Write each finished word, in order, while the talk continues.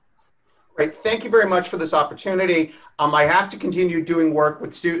Great. Thank you very much for this opportunity. I have to continue doing work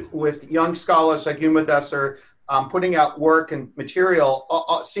with young scholars like you, Mudassar, putting out work and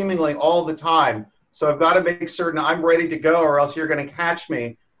material seemingly all the time. So I've got to make certain I'm ready to go, or else you're going to catch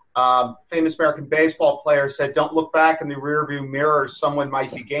me. Famous American baseball player said, "Don't look back in the rearview mirror. Someone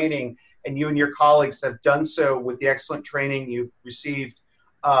might be gaining," and you and your colleagues have done so with the excellent training you've received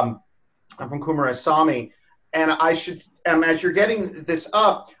from Coomarasamy. And as you're getting this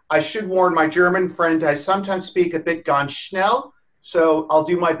up, I should warn my German friend, I sometimes speak a bit ganz schnell, so I'll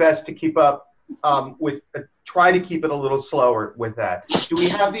do my best to keep up try to keep it a little slower with that. Do we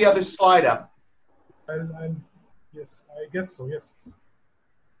have the other slide up? Yes, I guess so, yes.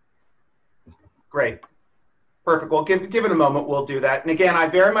 Great. Perfect. Well, give it a moment. We'll do that. And again, I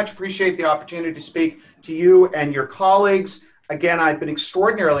very much appreciate the opportunity to speak to you and your colleagues. Again, I've been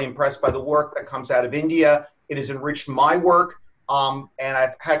extraordinarily impressed by the work that comes out of India. It has enriched my work, and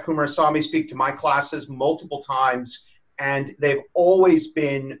I've had Coomarasamy speak to my classes multiple times, and they've always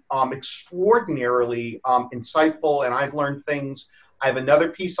been extraordinarily insightful, and I've learned things. I have another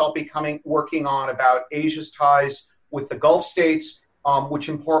piece I'll be working on about Asia's ties with the Gulf states, which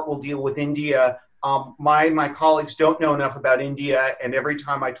in part will deal with India. My colleagues don't know enough about India, and every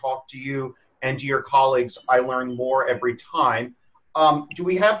time I talk to you and to your colleagues, I learn more every time. Do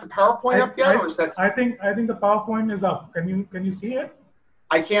we have the PowerPoint up yet, or is that? I think the PowerPoint is up. Can you see it?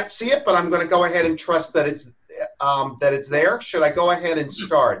 I can't see it, but I'm going to go ahead and trust that it's there. Should I go ahead and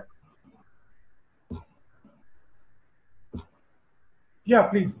start? Yeah,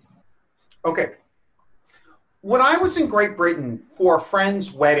 please. Okay. When I was in Great Britain for a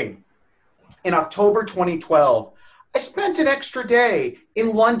friend's wedding in October 2012, I spent an extra day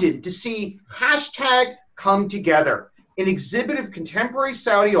in London to see #ComeTogether, an exhibit of contemporary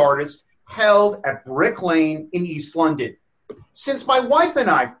Saudi artists held at Brick Lane in East London. Since my wife and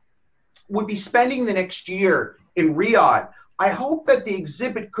I would be spending the next year in Riyadh, I hoped that the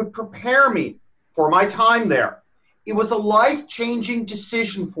exhibit could prepare me for my time there. It was a life-changing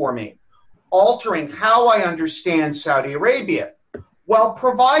decision for me, altering how I understand Saudi Arabia, while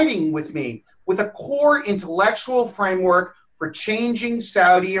providing me with a core intellectual framework for changing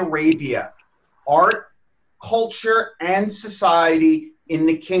Saudi Arabia, art, culture, and society in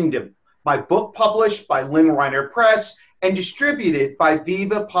the kingdom. My book published by Lynn Reiner Press and distributed by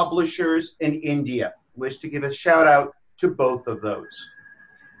Viva Publishers in India. I wish to give a shout out to both of those.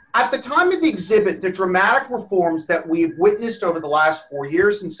 At the time of the exhibit, the dramatic reforms that we've witnessed over the last 4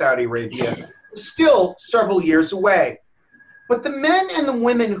 years in Saudi Arabia were still several years away. But the men and the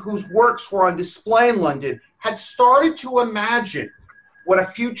women whose works were on display in London had started to imagine what a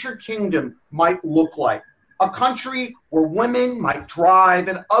future kingdom might look like, a country where women might drive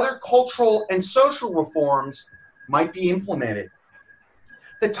and other cultural and social reforms might be implemented.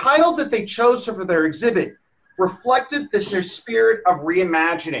 The title that they chose for their exhibit reflected their spirit of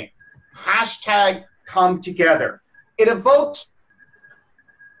reimagining, #ComeTogether. It evokes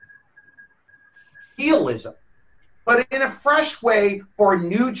idealism, but in a fresh way for a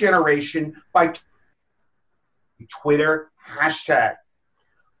new generation by Twitter hashtag.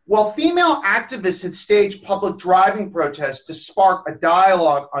 While female activists had staged public driving protests to spark a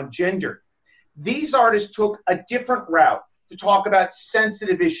dialogue on gender, these artists took a different route to talk about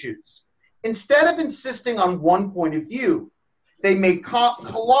sensitive issues. Instead of insisting on one point of view, they made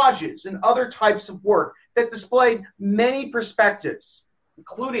collages and other types of work that displayed many perspectives,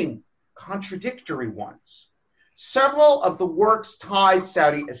 including contradictory ones. Several of the works tied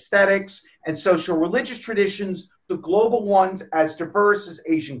Saudi aesthetics and social religious traditions to global ones as diverse as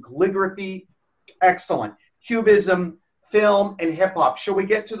Asian calligraphy, excellent, Cubism, film, and hip hop. Shall we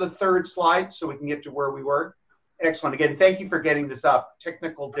get to the third slide so we can get to where we were? Excellent. Again, thank you for getting this up.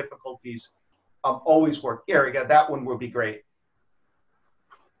 Technical difficulties always work. Here we go. That one will be great.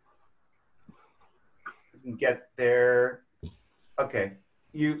 We can get there. Okay.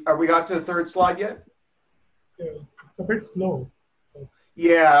 We got to the third slide yet? Yeah, it's a bit slow.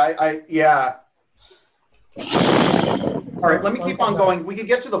 Yeah, yeah. All right, let me keep on going. We could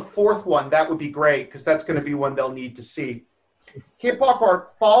get to the fourth one. That would be great, because that's going to be one they'll need to see. Hip-hop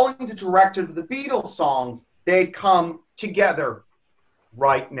art following the directive of the Beatles song, They Come Together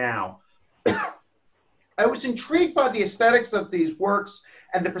Right Now. I was intrigued by the aesthetics of these works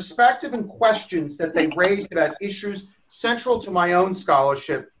and the perspective and questions that they raised about issues central to my own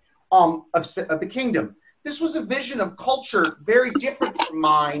scholarship of the kingdom. This was a vision of culture very different from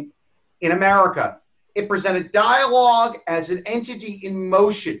mine in America. It presented dialogue as an entity in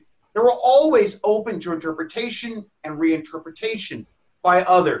motion. They were always open to interpretation and reinterpretation by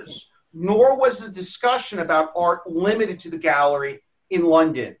others, nor was the discussion about art limited to the gallery in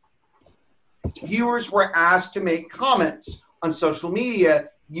London. viewers were asked to make comments on social media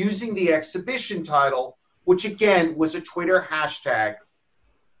using the exhibition title, which again was a Twitter hashtag,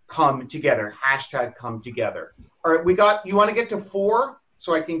 come together, hashtag come together. All right, you want to get to 4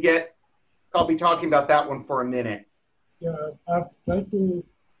 so I'll be talking about that one for a minute. Yeah, I've tried to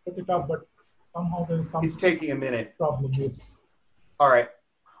put it up, but somehow there's some It's taking a minute. problem. Yes. All right.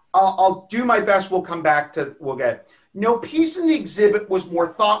 I'll do my best. We'll get. No piece in the exhibit was more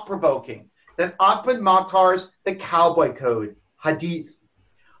thought-provoking than Ahmad Matar's The Cowboy Code, Hadith.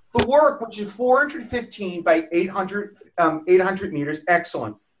 The work, which is 415 by 800 meters,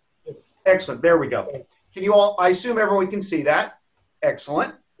 excellent. Yes. Excellent. There we go. Can you all, I assume everyone can see that.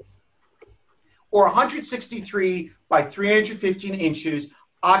 Excellent. Yes. Or 163 by 315 inches,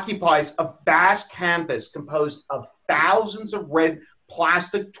 occupies a vast canvas composed of thousands of red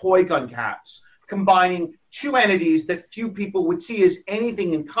plastic toy gun caps, combining two entities that few people would see as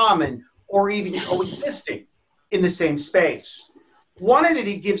anything in common or even coexisting in the same space. One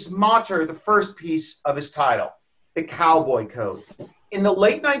entity gives Mater the first piece of his title, the Cowboy Code. In the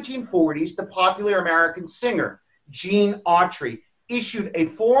late 1940s, the popular American singer, Gene Autry, issued a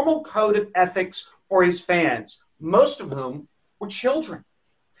formal code of ethics for his fans, most of whom were children.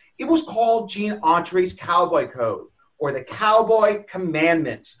 It was called Gene Autry's Cowboy Code, or the Cowboy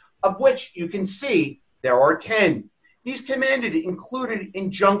Commandments, of which you can see there are 10. These commanded included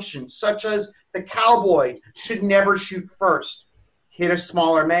injunctions such as the cowboy should never shoot first, hit a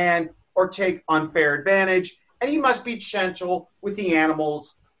smaller man, or take unfair advantage, and he must be gentle with the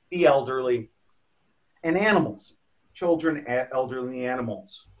animals, the elderly, and animals, children, elderly,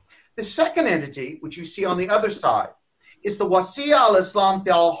 animals. The second entity, which you see on the other side, is the Wasiya al-Islam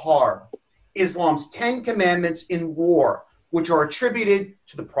al-Harb, Islam's 10 commandments in war, which are attributed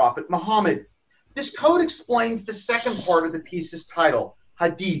to the Prophet Muhammad. This code explains the second part of the piece's title,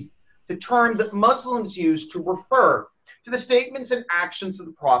 Hadith, the term that Muslims use to refer to the statements and actions of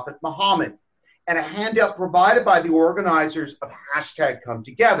the Prophet Muhammad, and a handout provided by the organizers of hashtag Come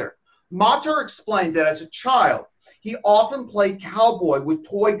Together. Matar explained that as a child, he often played cowboy with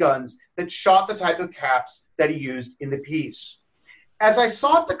toy guns that shot the type of caps that he used in the piece. As I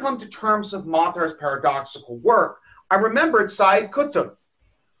sought to come to terms with Matar's paradoxical work, I remembered Sayyid Qutb,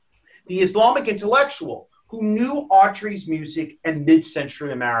 the Islamic intellectual who knew Autry's music and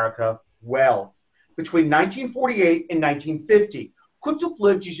mid-century America well. Between 1948 and 1950, Qutb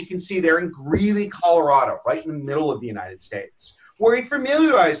lived, as you can see there, in Greeley, Colorado, right in the middle of the United States, where he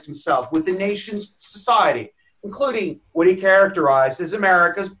familiarized himself with the nation's society, including what he characterized as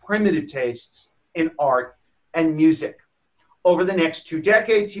America's primitive tastes in art and music. Over the next 2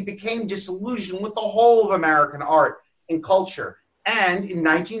 decades, he became disillusioned with the whole of American art and culture, and in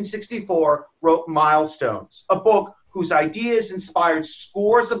 1964 wrote Milestones, a book whose ideas inspired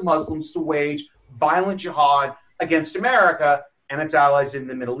scores of Muslims to wage violent jihad against America and its allies in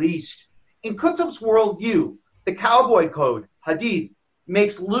the Middle East. In Qutb's worldview, the Cowboy Code, Hadith,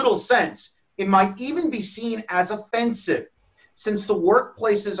 makes little sense. It might even be seen as offensive, since the work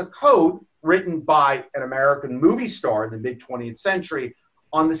places a code written by an American movie star in the mid-20th century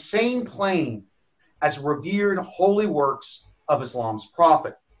on the same plane as revered holy works of Islam's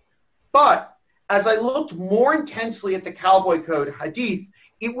prophet. But as I looked more intensely at the Cowboy Code, Hadith,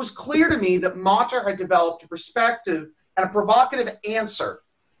 it was clear to me that Matar had developed a perspective and a provocative answer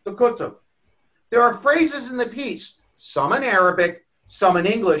to Qutb. There are phrases in the piece, some in Arabic, some in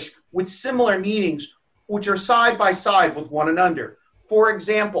English, with similar meanings, which are side by side with one another. For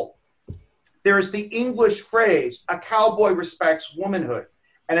example, there is the English phrase, a cowboy respects womanhood,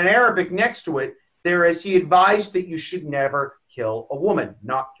 and in Arabic next to it, there is, he advised that you should never kill a woman,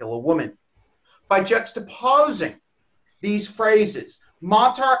 not kill a woman. By juxtaposing these phrases,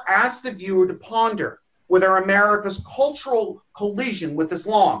 Matar asked the viewer to ponder whether America's cultural collision with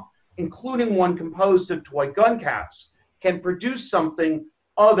Islam, including one composed of toy gun caps, can produce something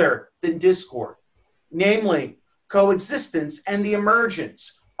other than discord, namely coexistence and the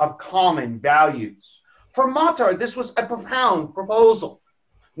emergence of common values. For Matar, this was a profound proposal.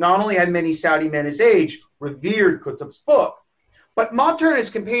 Not only had many Saudi men his age revered Qutb's book, but Matar and his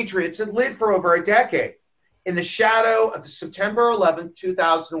compatriots had lived for over a decade in the shadow of the September 11,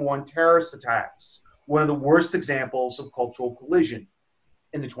 2001 terrorist attacks, one of the worst examples of cultural collision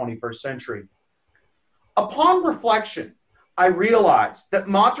in the 21st century. Upon reflection, I realized that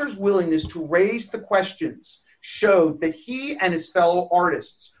Matar's willingness to raise the questions showed that he and his fellow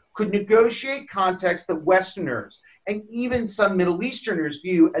artists could negotiate context that Westerners and even some Middle Easterners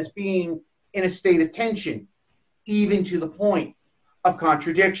view as being in a state of tension, even to the point of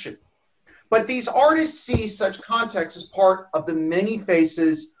contradiction. But these artists see such context as part of the many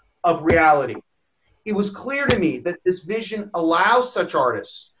faces of reality. It was clear to me that this vision allows such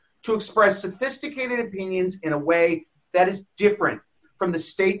artists to express sophisticated opinions in a way that is different from the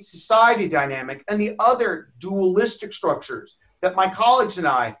state-society dynamic and the other dualistic structures that my colleagues and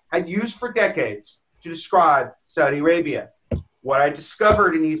I had used for decades to describe Saudi Arabia. What I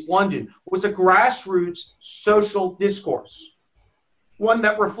discovered in East London was a grassroots social discourse, one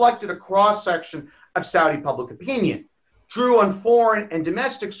that reflected a cross-section of Saudi public opinion, drew on foreign and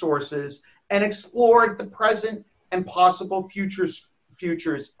domestic sources, and explored the present and possible futures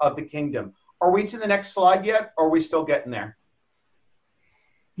of the kingdom. Are we to the next slide yet, or are we still getting there?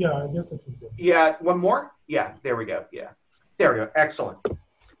 Yeah, I guess it is there. Yeah, one more? Yeah, there we go. Yeah, there we go. Excellent.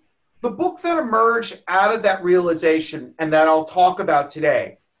 The book that emerged out of that realization and that I'll talk about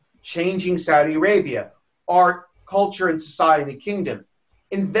today, Changing Saudi Arabia, Art, Culture, and Society in the Kingdom,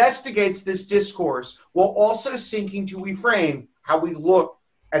 investigates this discourse while also seeking to reframe how we look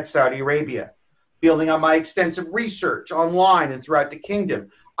at Saudi Arabia. Building on my extensive research online and throughout the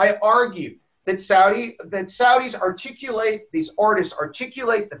kingdom, I argue that Saudis articulate, these artists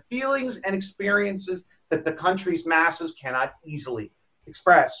articulate the feelings and experiences that the country's masses cannot easily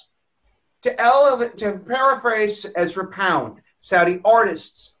express. To paraphrase Ezra Pound, Saudi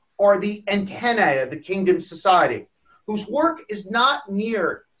artists are the antennae of the kingdom's society, whose work is not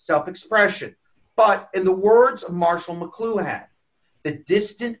mere self-expression, but, in the words of Marshall McLuhan, the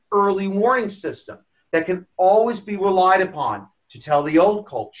distant early warning system that can always be relied upon to tell the old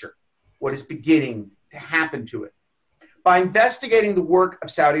culture what is beginning to happen to it. By investigating the work of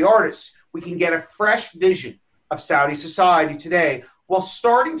Saudi artists, we can get a fresh vision of Saudi society today while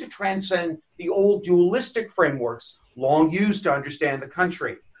starting to transcend the old dualistic frameworks long used to understand the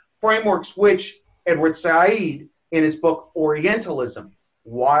country, frameworks which Edward Said, in his book Orientalism,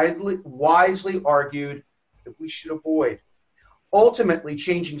 wisely argued that we should avoid. Ultimately,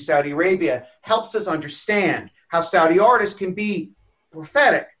 Changing Saudi Arabia helps us understand how Saudi artists can be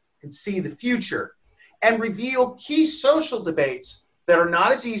prophetic, can see the future, and reveal key social debates that are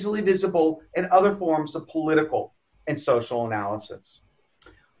not as easily visible in other forms of political and social analysis.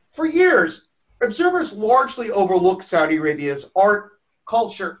 For years, observers largely overlooked Saudi Arabia's art,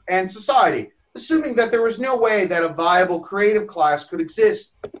 culture, and society, assuming that there was no way that a viable creative class could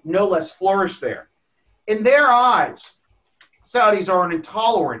exist, no less flourish there. In their eyes, Saudis are an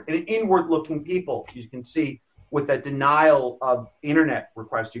intolerant and inward-looking people, you can see with that denial of internet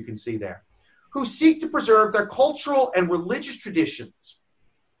request you can see there, who seek to preserve their cultural and religious traditions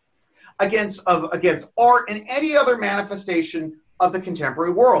against art and any other manifestation of the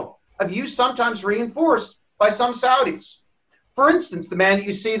contemporary world, a view sometimes reinforced by some Saudis. For instance, the man that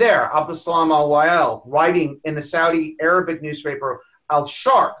you see there, Abdulsalam Al-Wael, writing in the Saudi Arabic newspaper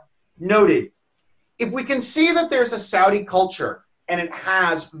Al-Sharq, noted, if we can see that there's a Saudi culture and it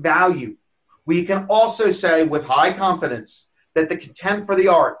has value, we can also say with high confidence that the contempt for the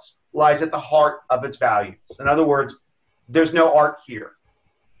arts lies at the heart of its values. In other words, there's no art here.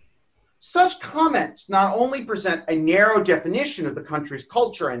 Such comments not only present a narrow definition of the country's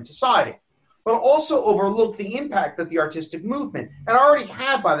culture and society, but also overlook the impact that the artistic movement had already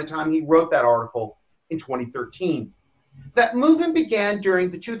had by the time he wrote that article in 2013. That movement began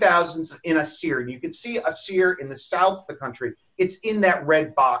during the 2000s in Asir, and you can see Asir in the south of the country. It's in that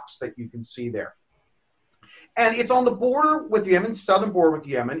red box that you can see there. And it's on the border with Yemen, southern border with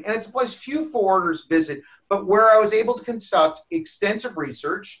Yemen, and it's a place few foreigners visit, but where I was able to conduct extensive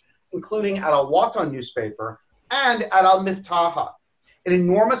research, including at Al Watan newspaper and at Al Miftaha, an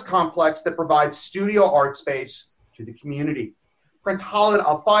enormous complex that provides studio art space to the community. Prince Khalid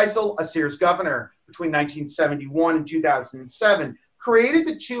Al Faisal, Asir's governor between 1971 and 2007, created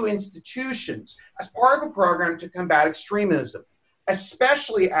the two institutions as part of a program to combat extremism,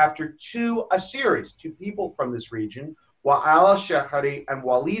 especially after two Asiris, two people from this region, Wa'al al-Shahri and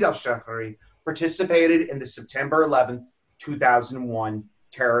Walid al-Shahri, participated in the September 11th, 2001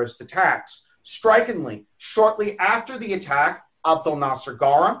 terrorist attacks. Strikingly, shortly after the attack, Abdel Nasser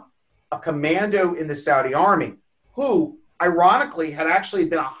Garam, a commando in the Saudi army, who ironically had actually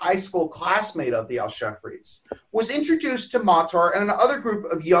been a high school classmate of the al-Shahris, was introduced to Matar and another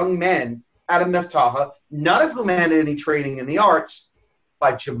group of young men at a Miftaha, none of whom had any training in the arts,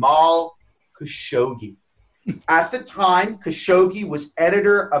 by Jamal Khashoggi. At the time, Khashoggi was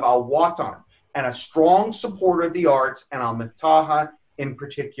editor of Al Watan and a strong supporter of the arts and Al Miftaha in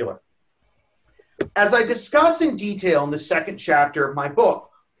particular. As I discuss in detail in the second chapter of my book,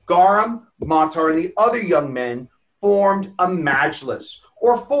 Garam, Matar, and the other young men formed a majlis,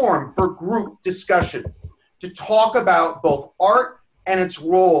 or forum for group discussion, to talk about both art and its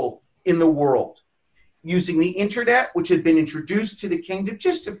role in the world. using the internet, which had been introduced to the kingdom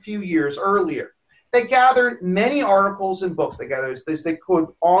just a few years earlier. They gathered many articles and books, they gathered as they could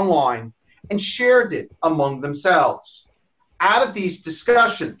online, and shared it among themselves. Out of these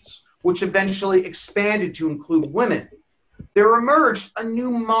discussions, which eventually expanded to include women, there emerged a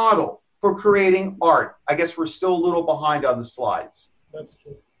new model for creating art. I guess we're still a little behind on the slides. That's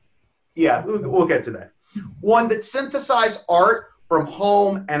true. Yeah, we'll get to that. One that synthesized art from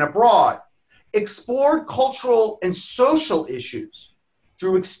home and abroad, explored cultural and social issues,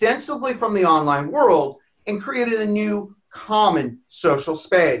 drew extensively from the online world, and created a new common social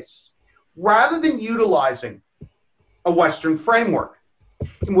space. Rather than utilizing a Western framework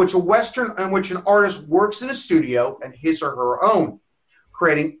in which an artist works in a studio and his or her own,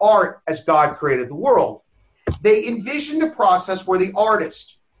 creating art as God created the world, they envisioned a process where the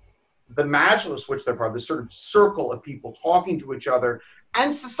artist, the majlis, which they're part of, the sort of circle of people talking to each other,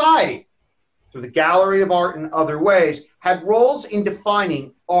 and society, through the gallery of art and other ways, had roles in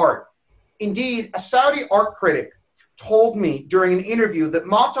defining art. Indeed, a Saudi art critic told me during an interview that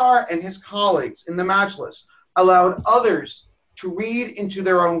Matar and his colleagues in the majlis allowed others to read into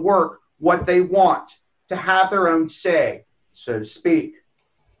their own work what they want, to have their own say, so to speak.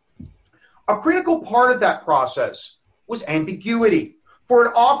 A critical part of that process was ambiguity, for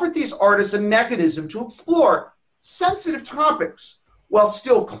it offered these artists a mechanism to explore sensitive topics while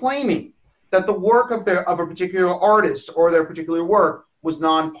still claiming that the work of a particular artist or their particular work was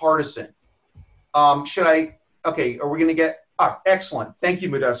nonpartisan. Are we going to get, excellent. Thank you,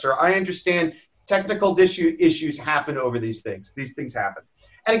 Mudassar. I understand technical issues happen over these things. These things happen.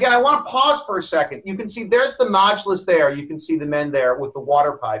 And again, I want to pause for a second. You can see there's the majlis there. You can see the men there with the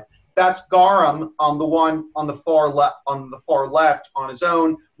water pipe. That's Garam on the one on the far left on his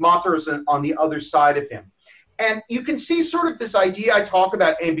own. Matar is on the other side of him. And you can see sort of this idea I talk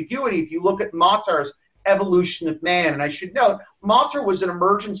about ambiguity if you look at Matar's Evolution of Man. And I should note, Matar was an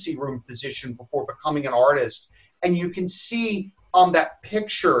emergency room physician before becoming an artist. And you can see on that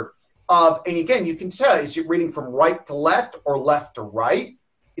picture of, and again, you can tell, is he reading from right to left or left to right?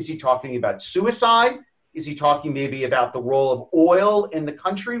 Is he talking about suicide? Is he talking maybe about the role of oil in the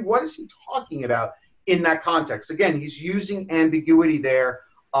country? What is he talking about in that context? Again, he's using ambiguity there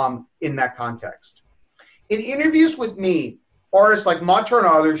in that context. In interviews with me, artists like Matar and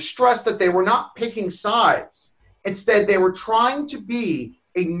others stressed that they were not picking sides. Instead, they were trying to be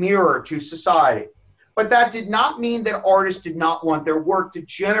a mirror to society. But that did not mean that artists did not want their work to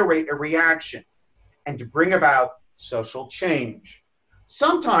generate a reaction and to bring about social change.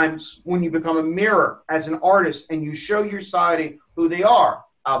 Sometimes when you become a mirror as an artist and you show your society who they are,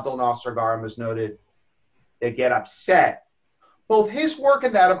 Abdel Nasser Garam has noted, they get upset. Both his work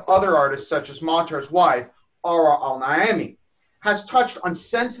and that of other artists such as Matar's wife, Ara Al-Naimi, has touched on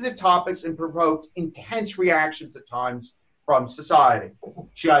sensitive topics and provoked intense reactions at times from society,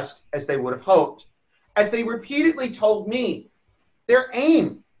 just as they would have hoped. As they repeatedly told me, their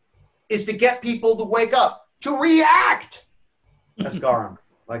aim is to get people to wake up, to react, as Garam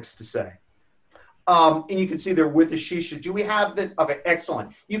likes to say. And you can see there with the shisha. Do we have the, okay,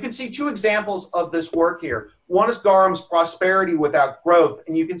 excellent. You can see two examples of this work here. One is Garam's Prosperity Without Growth.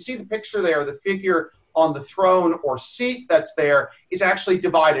 And you can see the picture there, the figure on the throne or seat that's there is actually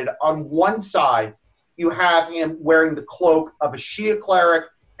divided. On one side, you have him wearing the cloak of a Shia cleric,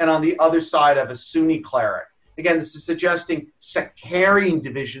 and on the other side of a Sunni cleric. Again, this is suggesting sectarian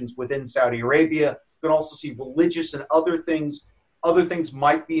divisions within Saudi Arabia. You can also see religious and other things. Other things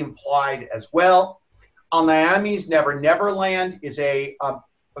might be implied as well. Al-Naimi's Never Never Land is a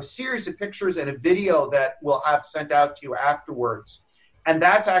series of pictures and a video that we'll have sent out to you afterwards. And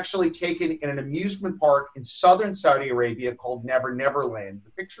that's actually taken in an amusement park in southern Saudi Arabia called Never Never Land.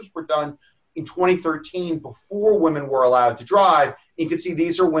 The pictures were done in 2013 before women were allowed to drive. You can see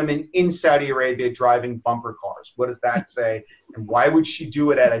these are women in Saudi Arabia driving bumper cars. What does that say? And why would she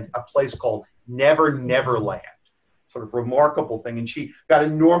do it at a place called Never Never Land? Sort of remarkable thing. And she got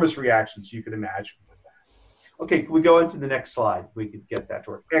enormous reactions, you can imagine with that. Okay, can we go into the next slide? We could get that to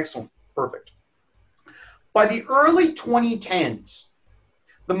work. Excellent. Perfect. By the early 2010s,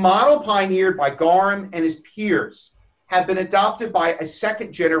 the model pioneered by Garam and his peers have been adopted by a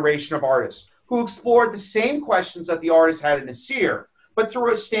second generation of artists who explored the same questions that the artist had in Nasir, but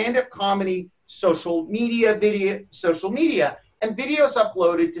through a stand-up comedy, social media, and videos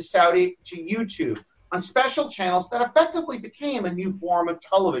uploaded to YouTube on special channels that effectively became a new form of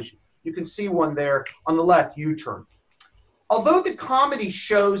television. You can see one there on the left, U-Turn. Although the comedy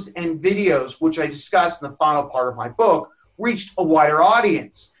shows and videos, which I discussed in the final part of my book, reached a wider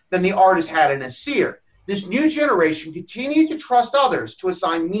audience than the artist had in Nasir, this new generation continued to trust others to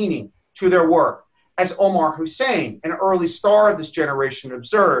assign meaning to their work. As Omar Hussein, an early star of this generation,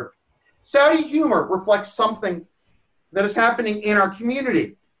 observed, Saudi humor reflects something that is happening in our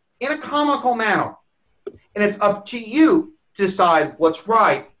community in a comical manner. And it's up to you to decide what's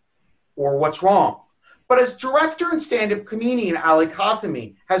right or what's wrong. But as director and stand-up comedian Ali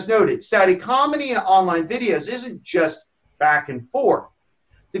Khathami has noted, Saudi comedy and online videos isn't just back and forth.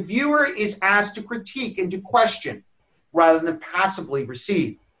 The viewer is asked to critique and to question rather than passively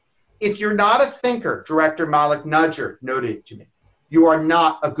receive. If you're not a thinker, director Malik Nudger noted to me, you are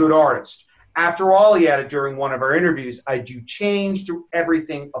not a good artist. After all, he added during one of our interviews, I do change through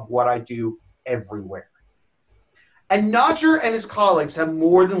everything of what I do everywhere. And Nudger and his colleagues have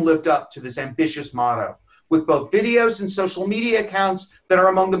more than lived up to this ambitious motto, with both videos and social media accounts that are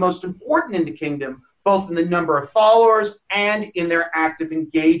among the most important in the kingdom, both in the number of followers and in their active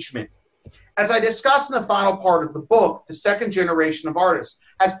engagement. As I discussed in the final part of the book, the second generation of artists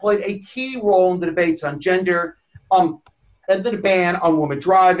has played a key role in the debates on gender, and the ban on women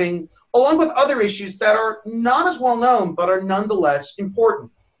driving, along with other issues that are not as well known but are nonetheless important.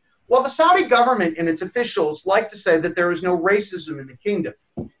 While the Saudi government and its officials like to say that there is no racism in the kingdom,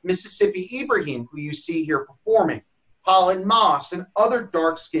 Mississippi Ibrahim, who you see here performing, Holland Moss, and other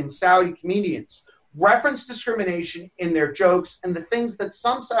dark-skinned Saudi comedians reference discrimination in their jokes and the things that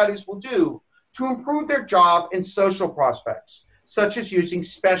some Saudis will do to improve their job and social prospects, such as using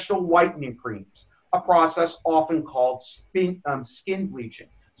special whitening creams, a process often called skin bleaching,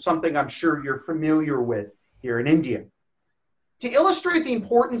 something I'm sure you're familiar with here in India. To illustrate the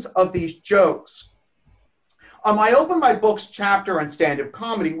importance of these jokes, I opened my book's chapter on stand-up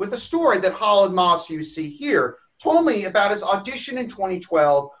comedy with a story that Holland Moss, you see here, told me about his audition in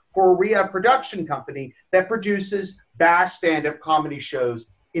 2012 for a Riyadh production company that produces vast stand-up comedy shows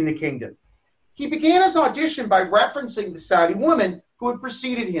in the kingdom. He began his audition by referencing the Saudi woman who had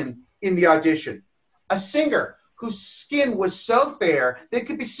preceded him in the audition, a singer whose skin was so fair that it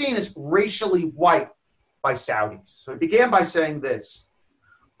could be seen as racially white by Saudis. So he began by saying this: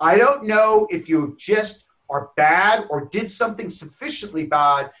 I don't know if you just are bad or did something sufficiently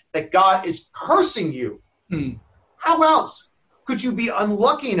bad that God is cursing you. How else could you be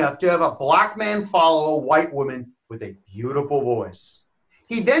unlucky enough to have a black man follow a white woman with a beautiful voice?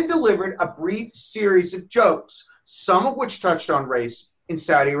 He then delivered a brief series of jokes, some of which touched on race in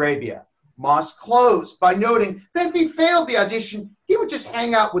Saudi Arabia. Moss closed by noting that if he failed the audition, he would just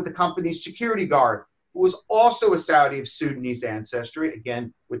hang out with the company's security guard, who was also a Saudi of Sudanese ancestry,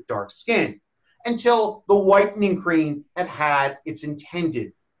 again with dark skin, until the whitening cream had had its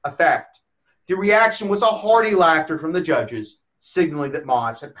intended effect. The reaction was a hearty laughter from the judges, signaling that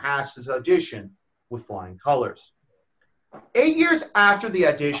Moss had passed his audition with flying colors. 8 years after the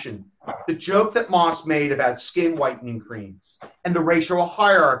audition, the joke that Moss made about skin whitening creams and the racial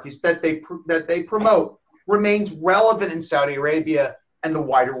hierarchies that they promote remains relevant in Saudi Arabia and the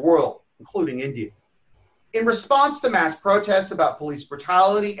wider world, including India. In response to mass protests about police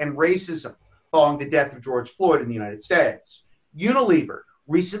brutality and racism following the death of George Floyd in the United States, Unilever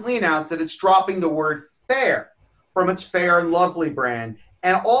recently announced that it's dropping the word fair from its Fair and Lovely brand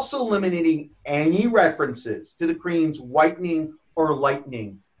and also eliminating any references to the cream's whitening or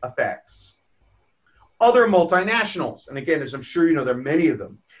lightening effects. Other multinationals, and again, as I'm sure you know, there are many of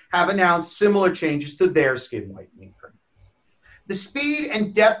them, have announced similar changes to their skin whitening creams. The speed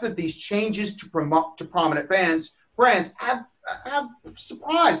and depth of these changes to prominent brands have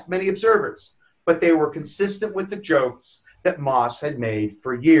surprised many observers, but they were consistent with the jokes that Moss had made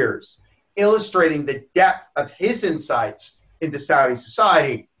for years, illustrating the depth of his insights into Saudi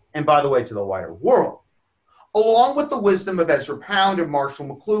society, and by the way, to the wider world, along with the wisdom of Ezra Pound and Marshall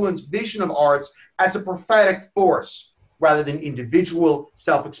McLuhan's vision of arts as a prophetic force rather than individual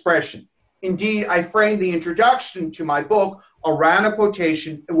self-expression. Indeed, I framed the introduction to my book around a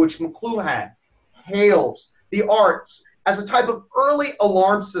quotation in which McLuhan hails the arts as a type of early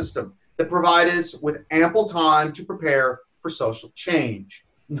alarm system that provides us with ample time to prepare for social change.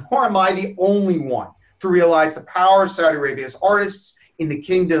 Nor am I the only one to realize the power of Saudi Arabia's artists in the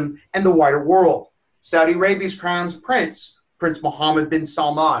kingdom and the wider world. Saudi Arabia's crown prince, Prince Mohammed bin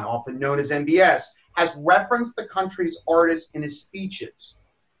Salman, often known as MBS, has referenced the country's artists in his speeches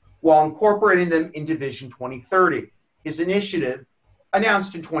while incorporating them into Vision 2030, his initiative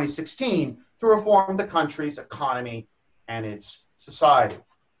announced in 2016 to reform the country's economy and its society.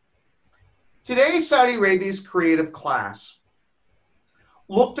 Today, Saudi Arabia's creative class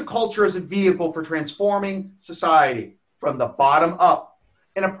look to culture as a vehicle for transforming society from the bottom up,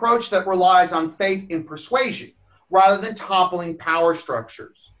 an approach that relies on faith in persuasion rather than toppling power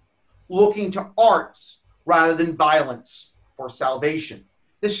structures, looking to arts rather than violence for salvation,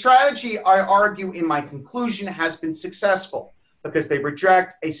 This strategy, I argue in my conclusion, has been successful because they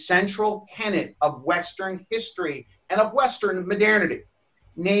reject a central tenet of Western history and of Western modernity,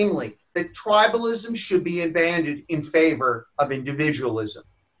 namely that tribalism should be abandoned in favor of individualism.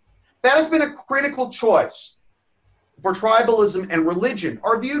 That has been a critical choice, for tribalism and religion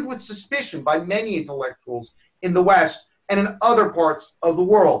are viewed with suspicion by many intellectuals in the West and in other parts of the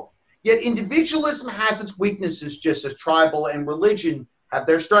world. Yet individualism has its weaknesses just as tribal and religion have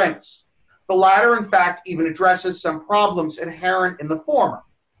their strengths. The latter, in fact, even addresses some problems inherent in the former,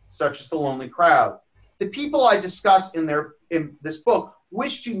 such as the lonely crowd. The people I discuss in this book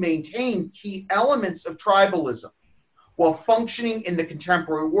wish to maintain key elements of tribalism while functioning in the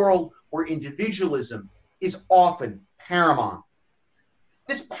contemporary world where individualism is often paramount.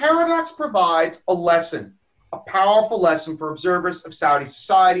 This paradox provides a lesson, a powerful lesson for observers of Saudi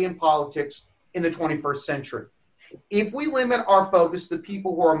society and politics in the 21st century. If we limit our focus to the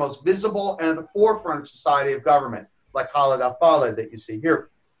people who are most visible and at the forefront of society of government, like Khalid al-Faleh that you see here,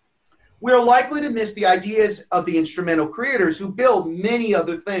 we are likely to miss the ideas of the instrumental creators who build many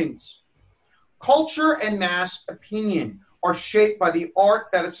other things. Culture and mass opinion are shaped by the art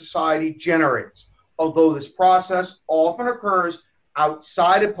that a society generates, although this process often occurs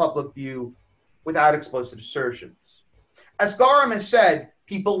outside of public view without explicit assertions. As Garam has said,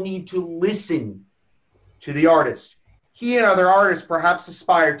 people need to listen to the artist. He and other artists perhaps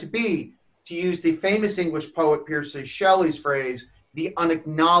aspire to be, to use the famous English poet Percy Shelley's phrase, the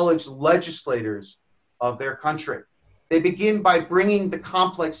unacknowledged legislators of their country. They begin by bringing the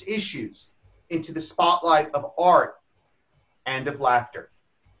complex issues into the spotlight of art and of laughter.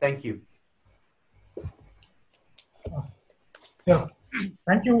 Thank you. Yeah,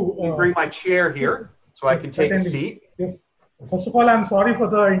 thank you. Bring my chair here so I can take a seat. Yes. First of all, I'm sorry for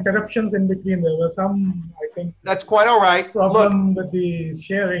the interruptions in between. There were some, I think, that's quite all right. Problem with the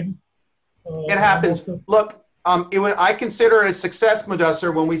sharing. It happens. Look, I consider it a success,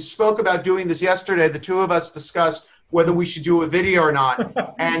 Mudassir. When we spoke about doing this yesterday, the two of us discussed whether we should do a video or not,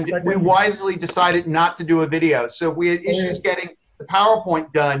 and we wisely decided not to do a video. So if we had issues getting the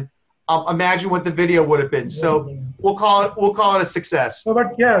PowerPoint done, imagine what the video would have been. So we'll call it a success. So,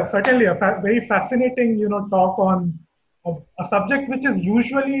 but yeah, certainly a very fascinating, talk on a subject which is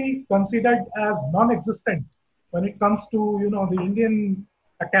usually considered as non-existent when it comes to the Indian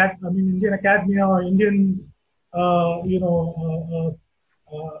academia or Indian on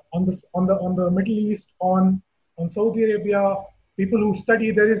the Middle East, on Saudi Arabia, people who study,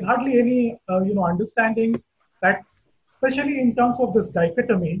 there is hardly any understanding that, especially in terms of this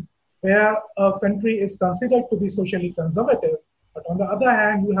dichotomy where a country is considered to be socially conservative, but on the other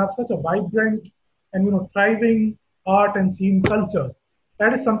hand you have such a vibrant and thriving art and scene culture.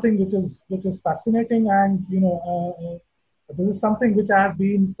 That is something which is fascinating, and this is something which I have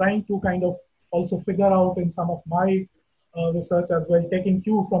been trying to kind of also figure out in some of my research as well, taking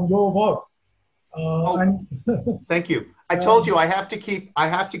cue from your work. Thank you. I told you I have to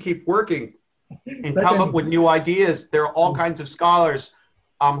keep working and come up with new ideas. There are all kinds of scholars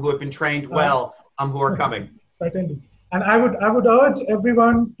who have been trained well who are coming. Certainly, and I would urge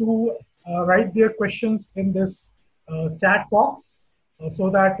everyone to write their questions in this chat box so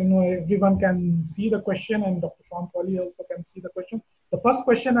that everyone can see the question, and Dr. Sean Foley also can see the question. The first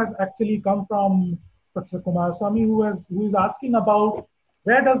question has actually come from Professor Kumaraswamy, who is asking about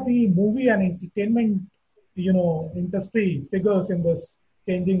where does the movie and entertainment industry figures in this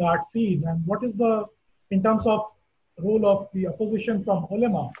changing art scene, and what is the, in terms of role of the opposition from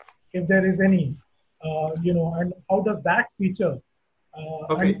ulama, if there is any, and how does that feature?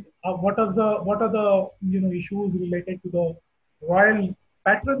 Okay. And what are the issues related to the royal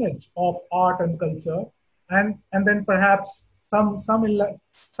patronage of art and culture, and then perhaps some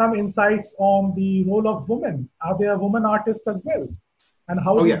insights on the role of women. Are there women artists as well, and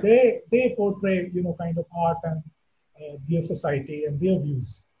how do they portray kind of art and their society and their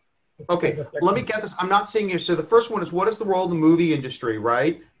views? Okay, let me get this. I'm not seeing here. So the first one is, what is the role of the movie industry,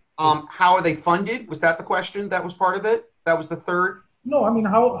 right? Yes. How are they funded? Was that the question? That was part of it? That was the third? No, I mean,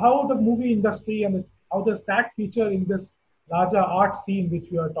 how the movie industry and how does that feature in this larger art scene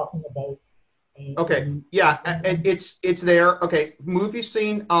which we are talking about? Okay, yeah, it's there. Okay, movie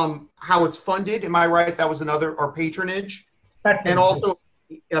scene, how it's funded, am I right? That was another, or patronage. And also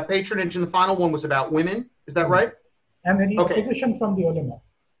patronage, and the final one was about women. Is that right? And then opposition from the ulama.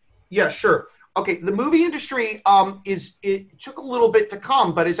 Yeah, sure. Okay, the movie industry it took a little bit to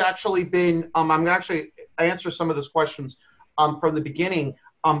come, but it's actually been, I'm going to actually answer some of those questions from the beginning.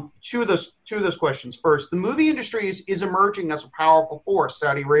 Two of those questions. First, the movie industry is emerging as a powerful force.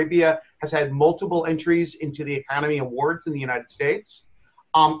 Saudi Arabia has had multiple entries into the Academy Awards in the United States.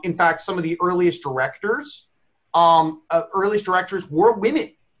 In fact, some of the earliest directors were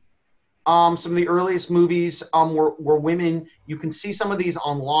women. Some of the earliest movies were women. You can see some of these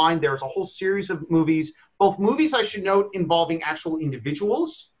online. There's a whole series of movies, both movies, I should note, involving actual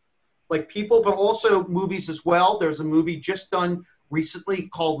individuals, like people, but also movies as well. There's a movie just done recently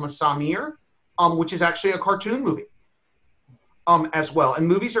called Masamir, which is actually a cartoon movie as well. And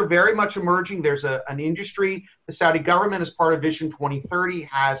movies are very much emerging. There's an industry. The Saudi government, as part of Vision 2030,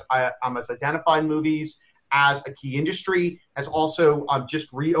 has identified movies as a key industry, has also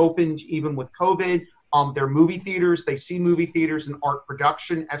just reopened, even with COVID, their movie theaters. They see movie theaters and art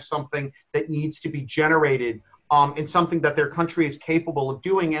production as something that needs to be generated and something that their country is capable of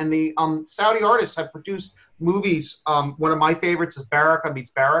doing. And the Saudi artists have produced movies. One of my favorites is Baraka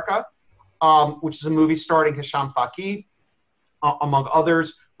Meets Baraka, which is a movie starring Hisham Faqih, among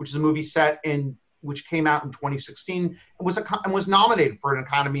others, which is a movie which came out in 2016 and was nominated for an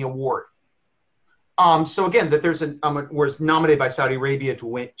Academy Award. So again, that was nominated by Saudi Arabia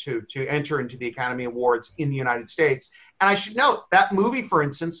to enter into the Academy Awards in the United States. And I should note that movie, for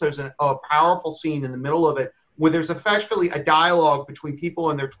instance, there's a powerful scene in the middle of it where there's effectively a dialogue between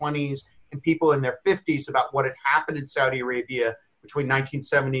people in their 20s and people in their 50s about what had happened in Saudi Arabia between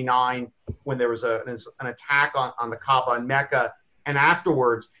 1979, when there was an attack on the Kaaba in Mecca, and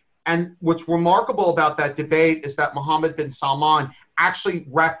afterwards. And what's remarkable about that debate is that Mohammed bin Salman actually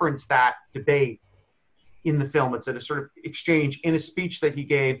referenced that debate in the film. It's a sort of exchange in a speech that he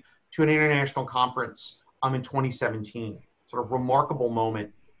gave to an international conference in 2017. Sort of remarkable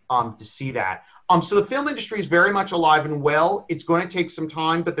moment to see that. So the film industry is very much alive and well. It's going to take some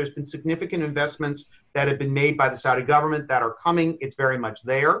time, but there's been significant investments that have been made by the Saudi government that are coming. It's very much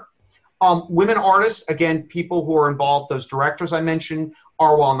there. Women artists, again, people who are involved, those directors I mentioned.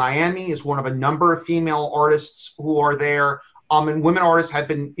 Arwal Naimi is one of a number of female artists who are there. And women artists have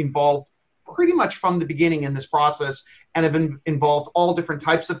been involved pretty much from the beginning in this process and have been involved all different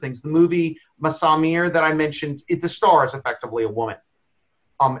types of things. The movie Masamir that I mentioned, the star is effectively a woman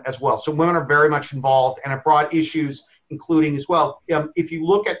as well. So women are very much involved and have brought issues, including as well. If you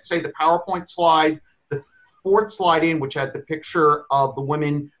look at, say, the PowerPoint slide, the fourth slide in, which had the picture of the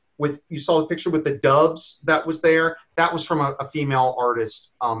women you saw the picture with the doves that was there, that was from a female artist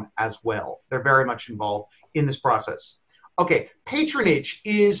as well. They're very much involved in this process. Okay, patronage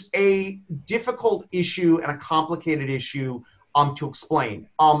is a difficult issue and a complicated issue to explain.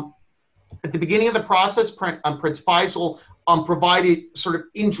 At the beginning of the process, Prince Faisal provided sort of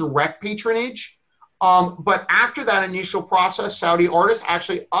indirect patronage, but after that initial process, Saudi artists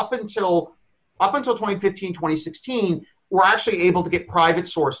actually up until 2015, 2016, were actually able to get private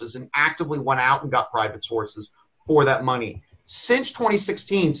sources and actively went out and got private sources for that money. Since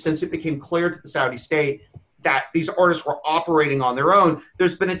 2016, since it became clear to the Saudi state that these artists were operating on their own,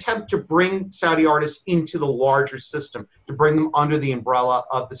 there's been an attempt to bring Saudi artists into the larger system, to bring them under the umbrella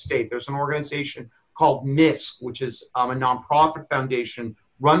of the state. There's an organization called MISC, which is a nonprofit foundation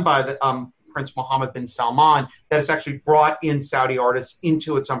run by Prince Mohammed bin Salman, that has actually brought in Saudi artists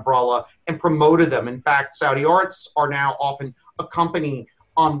into its umbrella and promoted them. In fact, Saudi artists are now often a company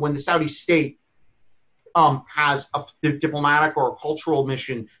when the Saudi state has a diplomatic or a cultural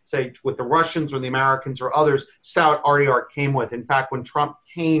mission, say with the Russians or the Americans or others, Saudi art came with. In fact, when Trump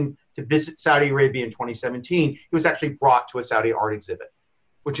came to visit Saudi Arabia in 2017, he was actually brought to a Saudi art exhibit,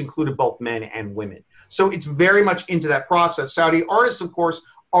 which included both men and women. So it's very much into that process. Saudi artists, of course,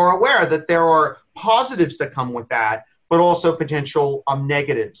 are aware that there are positives that come with that, but also potential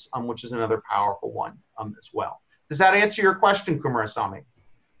negatives, which is another powerful one as well. Does that answer your question, Kumarasamy?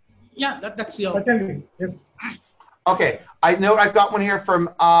 Yeah, that's your... Yes. Okay, I know I've got one here from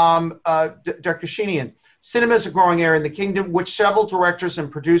Dr. Sheenian. Cinema is a growing area in the kingdom, which several directors and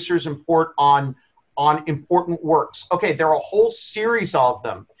producers import on important works. Okay, there are a whole series of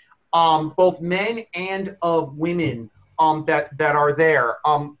them, both men and of women, that are there.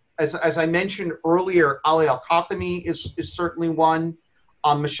 As I mentioned earlier, Ali Al-Khatami is certainly one.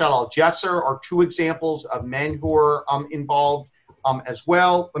 Michel Al-Jesser are two examples of men who are involved as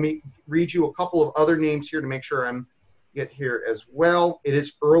well. Let me read you a couple of other names here to make sure I'm get here as well. It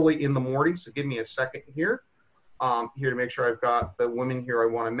is early in the morning, so give me a second here. Here to make sure I've got the women here I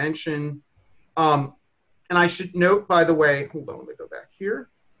want to mention. And I should note, by the way, hold on, let me go back here.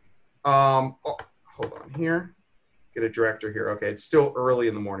 Hold on here. Get a director here. Okay, it's still early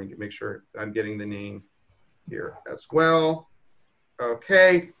in the morning to make sure I'm getting the name here as well.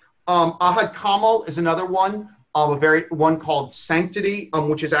 Okay, Ahad Kamal is another one. One called Sanctity,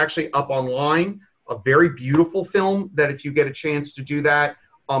 which is actually up online. A very beautiful film that if you get a chance to do that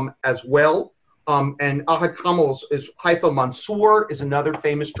as well. and Ahad Kamal's is Haifa Mansour is another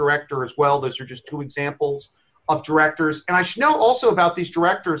famous director as well. Those are just two examples of directors. And I should know also about these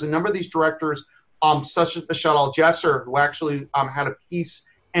directors, a number of these directors, such as Bashar al-Jasser, who actually had a piece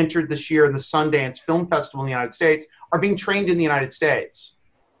entered this year in the Sundance Film Festival in the United States, are being trained in the United States.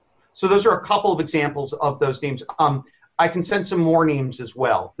 So those are a couple of examples of those names. I can send some more names as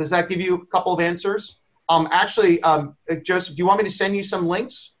well. Does that give you a couple of answers? Actually, Joseph, do you want me to send you some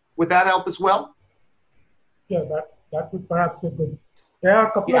links? Would that help as well? Yeah, that would perhaps be good. There are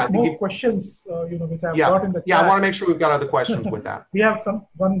a couple of more questions, which I've got in the chat. Yeah, I want to make sure we've got other questions with that. We have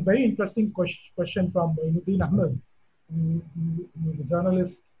one very interesting question from Muhyiddin Ahmed, who is a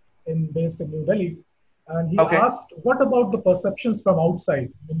journalist based in New Delhi. And he asked, what about the perceptions from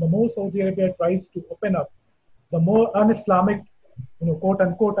outside? When the more Saudi Arabia tries to open up, the more un-Islamic, quote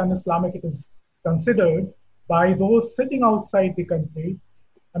unquote un-Islamic it is considered by those sitting outside the country.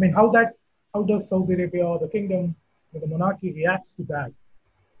 I mean, how does Saudi Arabia or the kingdom or the monarchy reacts to that?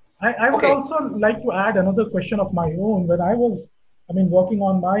 I would also like to add another question of my own. When I was, working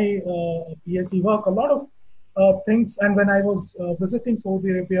on my PhD work, a lot of things, and when I was visiting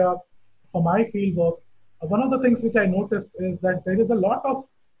Saudi Arabia for my field work, one of the things which I noticed is that there is a lot of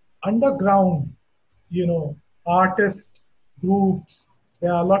underground, artist groups.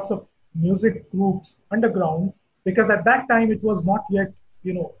 There are lots of music groups underground, because at that time it was not yet,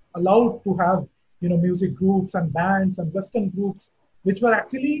 allowed to have, music groups and bands and Western groups, which were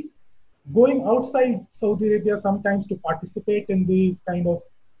actually going outside Saudi Arabia sometimes to participate in these kind of,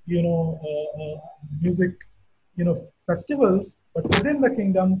 music, festivals. But within the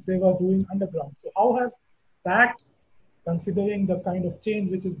kingdom, they were doing underground. So how has that, considering the kind of change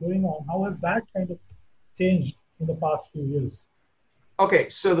which is going on, how has that kind of changed in the past few years? Okay,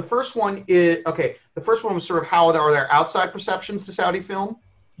 so the first one was sort of how are there outside perceptions to Saudi film?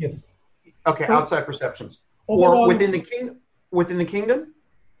 Yes. Okay, so, outside perceptions. Overall, or within the kingdom?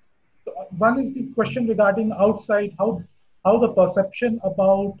 One is the question regarding outside, how the perception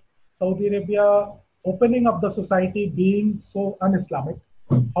about Saudi Arabia opening up the society being so un-Islamic,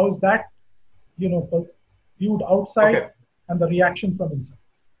 how is that, viewed outside, and the reaction from inside?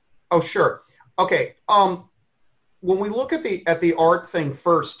 Oh, sure. Okay. When we look at the art thing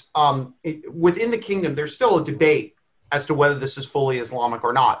first, within the kingdom, there's still a debate as to whether this is fully Islamic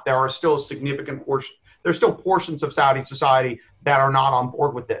or not. There are still significant portions. There's still portions of Saudi society that are not on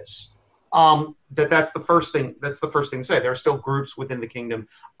board with this. That's the first thing. That's the first thing to say. There are still groups within the kingdom,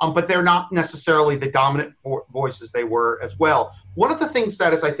 but they're not necessarily the dominant voices they were as well. One of the things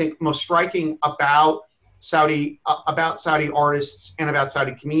that is, I think, most striking about Saudi artists and about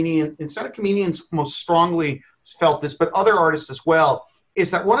Saudi comedians, and Saudi comedians most strongly felt this, but other artists as well, is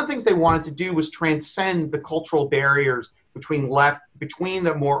that one of the things they wanted to do was transcend the cultural barriers between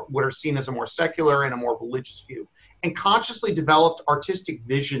the more what are seen as a more secular and a more religious view, and consciously developed artistic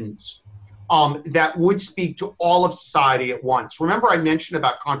visions that would speak to all of society at once. Remember, I mentioned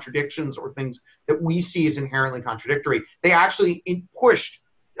about contradictions or things that we see as inherently contradictory. They actually pushed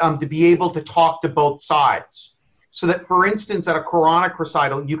to be able to talk to both sides, so that, for instance, at a Quranic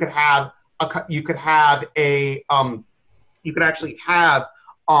recital, you could actually have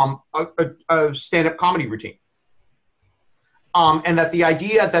a stand-up comedy routine. And that the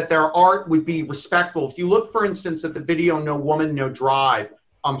idea that their art would be respectful. If you look, for instance, at the video "No Woman, No Drive,"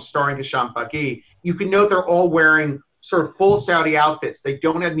 starring Hisham Baqi, you can note they're all wearing sort of full Saudi outfits. They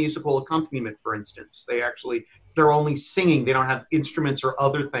don't have musical accompaniment, for instance. They're only singing. They don't have instruments or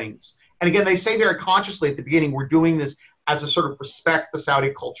other things. And again, they say very consciously at the beginning, we're doing this as a sort of respect the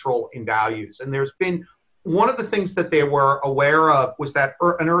Saudi cultural and values. And there's been one of the things that they were aware of was that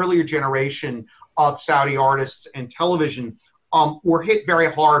an earlier generation of Saudi artists and television were hit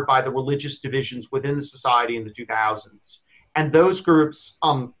very hard by the religious divisions within the society in the 2000s. And those groups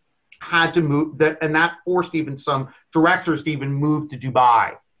had to move, and that forced even some directors to even move to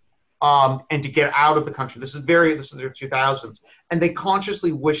Dubai and to get out of the country. This is their 2000s. And they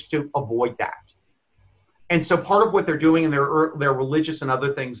consciously wished to avoid that. And so part of what they're doing in their religious and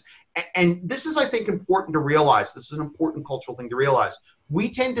other things, and this is, I think, important to realize. This is an important cultural thing to realize. We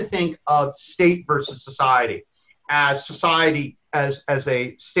tend to think of state versus society as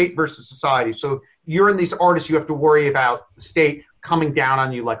a state versus society. So you're in these artists, you have to worry about the state coming down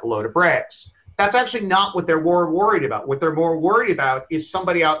on you like a load of bricks. That's actually not what they're more worried about. What they're more worried about is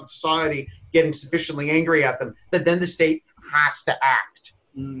somebody out in society getting sufficiently angry at them that then the state has to act.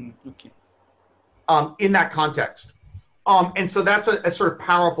 In that context. And so that's a sort of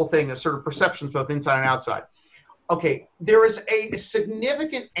powerful thing, a sort of perceptions both inside and outside. Okay, there is a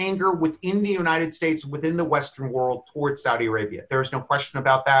significant anger within the United States, within the Western world towards Saudi Arabia. There is no question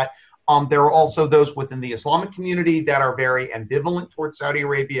about that. There are also those within the Islamic community that are very ambivalent towards Saudi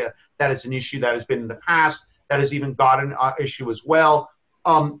Arabia. That is an issue that has been in the past. That has even got an issue as well.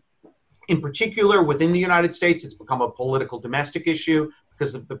 In particular, within the United States, it's become a political domestic issue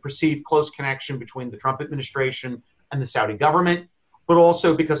because of the perceived close connection between the Trump administration and the Saudi government, but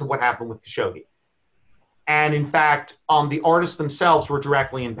also because of what happened with Khashoggi. And in fact, the artists themselves were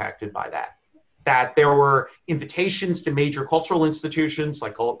directly impacted by that. That there were invitations to major cultural institutions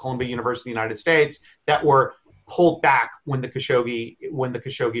like Columbia University in the United States that were pulled back when the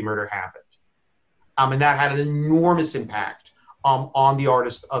Khashoggi murder happened. And that had an enormous impact on the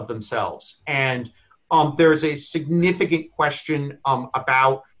artists of themselves. And there's a significant question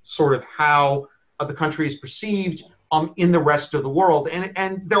about sort of how the country is perceived in the rest of the world.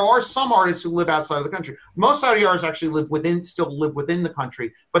 And there are some artists who live outside of the country. Most Saudi artists actually still live within the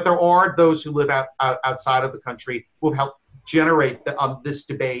country, but there are those who live outside of the country who have helped generate this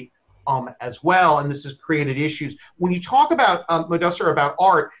debate as well. And this has created issues. When you talk about, Mudassir, about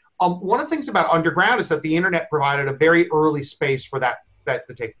art, one of the things about underground is that the internet provided a very early space for that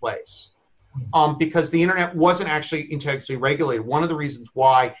to take place. Because the internet wasn't actually integrally regulated. One of the reasons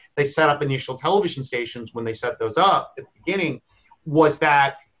why they set up initial television stations when they set those up at the beginning was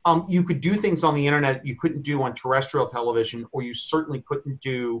that you could do things on the internet you couldn't do on terrestrial television, or you certainly couldn't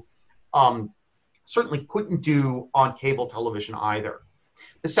do on cable television either.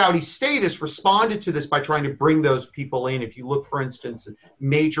 The Saudi state has responded to this by trying to bring those people in. If you look, for instance, at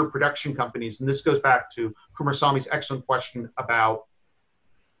major production companies, and this goes back to Kumar Sami's excellent question about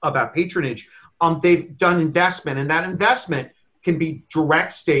patronage, they've done investment, and that investment can be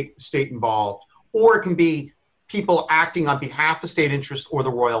direct state involved, or it can be people acting on behalf of state interest or the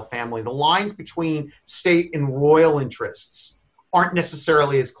royal family. The lines between state and royal interests aren't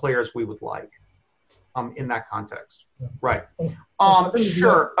necessarily as clear as we would like in that context. Yeah. Right.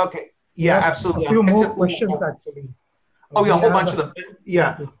 Sure. Okay. Yeah, absolutely. A few more questions, actually. Oh, yeah, a whole bunch of them.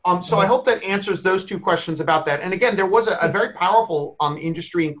 Yeah. So I hope that answers those two questions about that. And again, there was a very powerful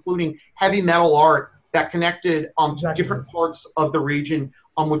industry, including heavy metal art, that connected to different parts of the region.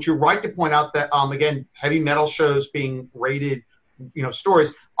 Which you're right to point out that again, heavy metal shows being rated,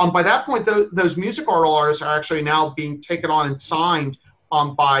 stories. By that point, those music artists are actually now being taken on and signed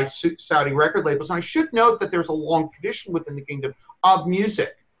by Saudi record labels. And I should note that there's a long tradition within the kingdom of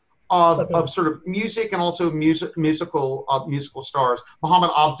music. Of sort of music and also musical stars.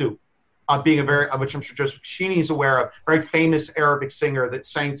 Muhammad Abdu, being which I'm sure Joseph Kashini is aware of, very famous Arabic singer that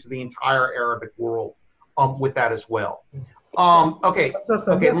sang to the entire Arabic world with that as well. Okay,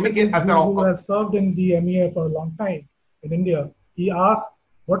 let me get. Who has served in the MEA for a long time in India? He asked,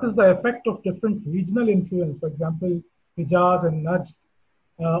 what is the effect of different regional influence, for example, Hijaz and Najd,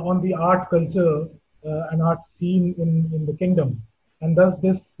 on the art culture and art scene in the kingdom? And does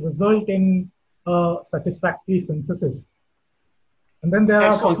this result in a satisfactory synthesis? And then there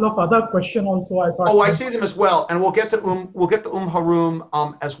are a couple of other questions also. I see them as well, and we'll get to Harum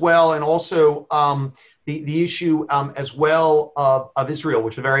as well, and also the issue as well of Israel,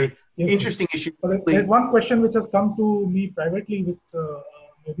 which is a very interesting issue. Well, there's one question which has come to me privately, which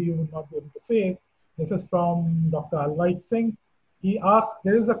maybe you would not be able to say. This is from Dr. Alwait Singh. He asked,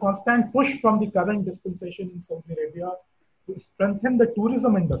 there is a constant push from the current dispensation in Saudi Arabia to strengthen the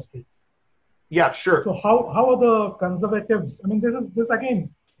tourism industry. Yeah, sure. So how are the conservatives? I mean, this again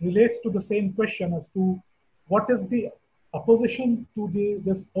relates to the same question as to what is the opposition to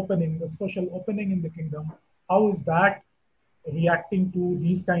this opening, the social opening in the kingdom. How is that reacting to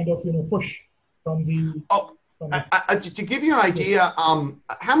these kind of push from the? To give you an idea,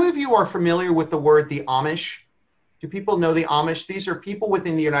 how many of you are familiar with the word the Amish? Do people know the Amish? These are people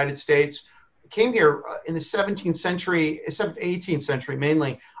within the United States, came here in the 17th century, 18th century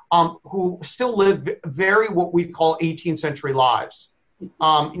mainly, who still live very what we call 18th century lives.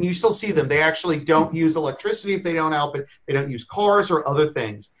 And you still see them. They actually don't use electricity if they don't help it. They don't use cars or other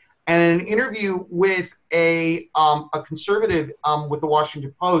things. And in an interview with a conservative with the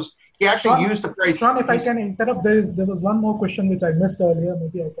Washington Post, he actually used the phrase. Sean, if I can interrupt, there was one more question which I missed earlier.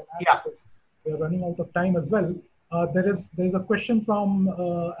 Maybe I can add because we are running out of time as well. There is a question from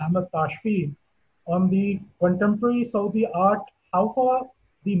Ahmed Tashfi on the contemporary Saudi art. How far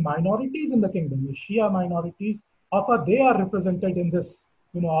the minorities in the kingdom, the Shia minorities, how far they are represented in this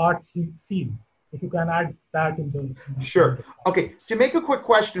art scene? If you can add that in the Sure. Okay. To make a quick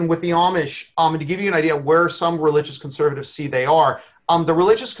question with the Amish, and to give you an idea where some religious conservatives see they are, the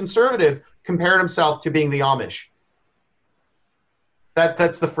religious conservative compared himself to being the Amish.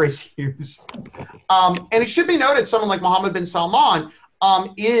 That's the phrase he used. And it should be noted, someone like Mohammed bin Salman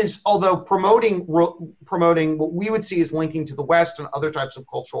is, although promoting what we would see as linking to the West and other types of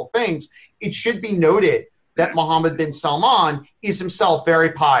cultural things, it should be noted that Mohammed bin Salman is himself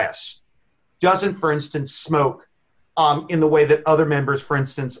very pious. Doesn't, for instance, smoke in the way that other members, for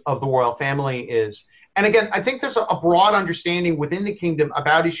instance, of the royal family is. And again, I think there's a broad understanding within the kingdom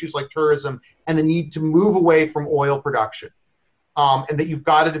about issues like tourism and the need to move away from oil production, and that you've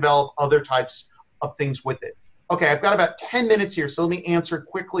got to develop other types of things with it. Okay, I've got about 10 minutes here, so let me answer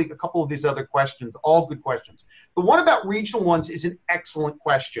quickly a couple of these other questions, all good questions. The one about regional ones is an excellent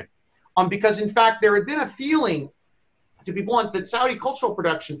question, because in fact there had been a feeling, to be blunt, that Saudi cultural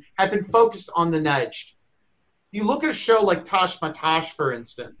production had been focused on the Najd. You look at a show like Tash Matash, for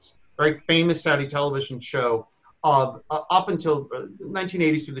instance, very famous Saudi television show of up until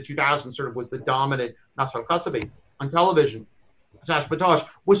 1980s through the 2000s, sort of was the dominant Nasr al-Qasabi on television. Tash Matash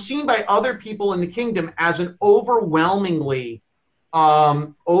was seen by other people in the kingdom as an overwhelmingly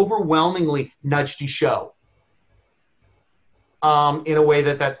Najdi show, in a way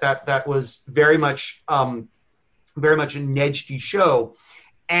that was very much a Najdi show,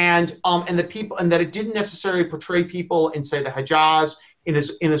 and the people, and that it didn't necessarily portray people in, say, the Hejaz in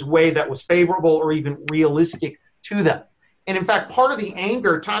his way that was favorable or even realistic to them. And in fact, part of the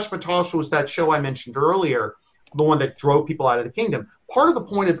anger, Tash Matash was that show I mentioned earlier, the one that drove people out of the kingdom. Part of the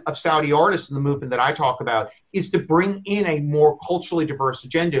point of Saudi artists in the movement that I talk about is to bring in a more culturally diverse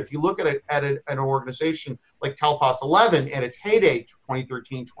agenda. If you look at an organization like Telfas 11 at its heyday,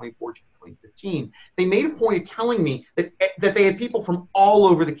 2013, 2014, 2015, they made a point of telling me that they had people from all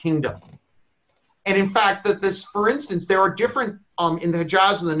over the kingdom. And in fact, that this, for instance, there are different, in the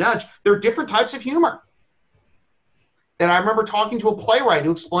Hejaz and the Najd, there are different types of humor. And I remember talking to a playwright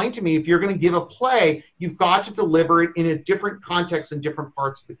who explained to me, if you're going to give a play, you've got to deliver it in a different context in different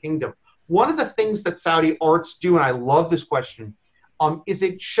parts of the kingdom. One of the things that Saudi arts do, and I love this question, is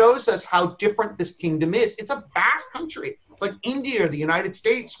it shows us how different this kingdom is. It's a vast country. It's like India or the United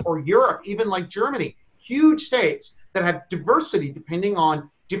States or Europe, even like Germany. Huge states that have diversity depending on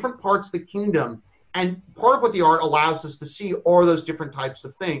different parts of the kingdom. And part of what the art allows us to see are those different types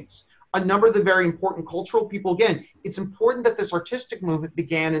of things. A number of the very important cultural people, again, it's important that this artistic movement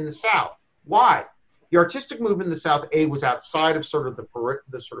began in the South. Why? The artistic movement in the South, was outside of sort of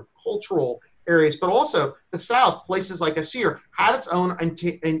the sort of cultural areas, but also the South, places like Asir, had its own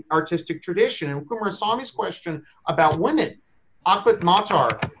artistic tradition. And Kumar Asami's question about women, Akbat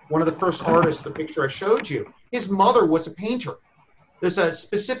Matar, one of the first artists, the picture I showed you, his mother was a painter. There's a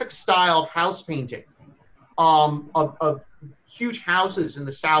specific style of house painting, of huge houses in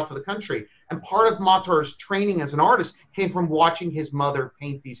the south of the country. And part of Matar's training as an artist came from watching his mother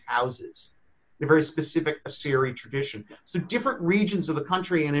paint these houses, in a very specific Assyri tradition. So different regions of the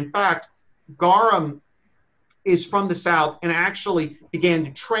country, and in fact, Garam is from the south and actually began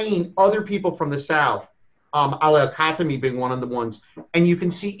to train other people from the south, Ali al-Khatami being one of the ones. And you can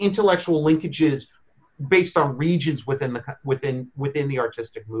see intellectual linkages based on regions within the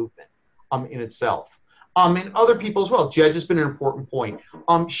artistic movement in itself. And other people as well. Jed has been an important point.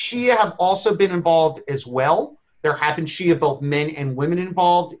 Shia have also been involved as well. There have been Shia, both men and women,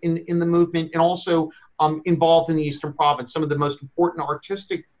 involved in the movement, and also involved in the Eastern Province. Some of the most important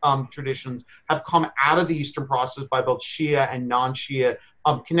artistic traditions have come out of the Eastern Province by both Shia and non-Shia,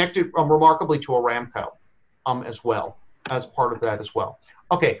 connected remarkably to Aramco as well, as part of that as well.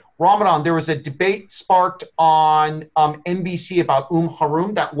 Okay, Ramadan, there was a debate sparked on NBC about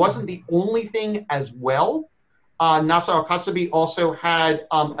Harum. That wasn't the only thing as well. Nasser al-Qasabi also had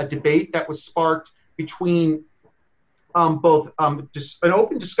a debate that was sparked between both an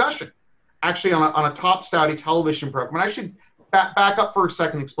open discussion, actually on a top Saudi television program. And I should back up for a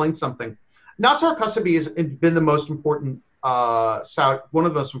second and explain something. Nasser al-Qasabi has been the most important, one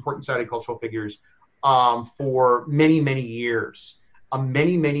of the most important Saudi cultural figures for many, many years.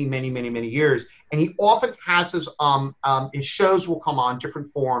 Many years, and he often has his shows will come on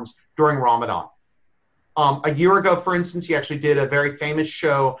different forms during Ramadan. A year ago, for instance, he actually did a very famous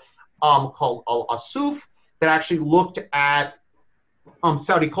show called Al-Asuf that actually looked at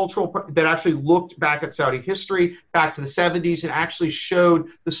Saudi cultural, that actually looked back at Saudi history, back to the 70s, and actually showed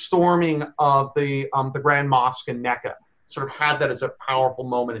the storming of the Grand Mosque in Mecca. Sort of had that as a powerful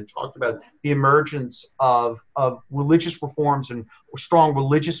moment and talked about the emergence of religious reforms and strong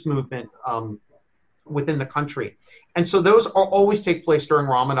religious movement within the country. And so those always take place during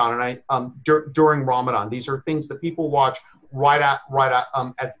Ramadan. And during Ramadan, these are things that people watch right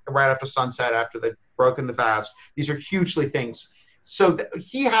after sunset, after they've broken the fast. These are hugely things. So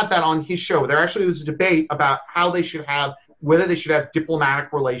he had that on his show. There actually was a debate about whether they should have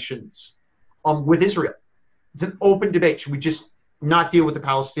diplomatic relations with Israel. It's an open debate. Should we just not deal with the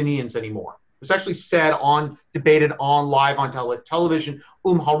Palestinians anymore. It was actually said debated on live on television.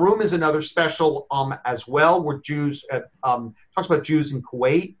 Harum is another special as well, where Jews talks about Jews in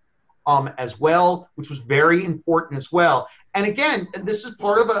Kuwait as well, which was very important as well. And again, this is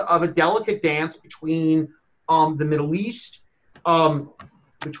part of a delicate dance between the Middle East,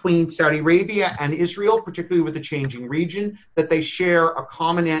 between Saudi Arabia and Israel, particularly with the changing region, that they share a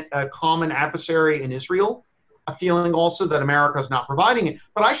common adversary in Israel. A feeling also that America is not providing it.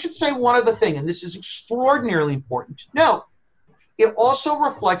 But I should say one other thing, and this is extraordinarily important to note. It also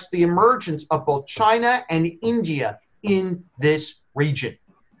reflects the emergence of both China and India in this region.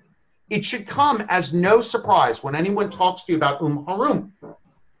 It should come as no surprise when anyone talks to you about Harum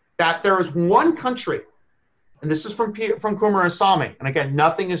that there is one country, and this is from Coomarasamy, and again,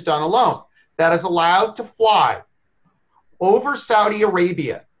 nothing is done alone, that is allowed to fly over Saudi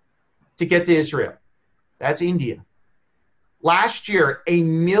Arabia to get to Israel. That's India. Last year,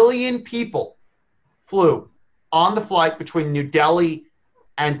 1 million people flew on the flight between New Delhi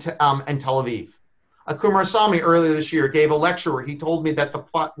and Tel Aviv. Coomarasamy earlier this year gave a lecture where he told me that the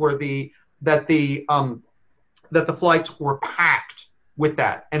flights were packed with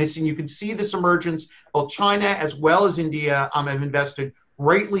that. And you can see this emergence. Both China as well as India have invested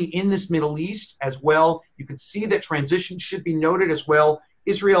greatly in this Middle East as well. You can see that transition should be noted as well.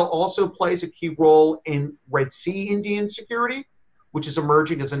 Israel also plays a key role in Red Sea Indian security, which is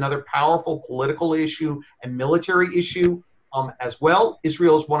emerging as another powerful political issue and military issue as well.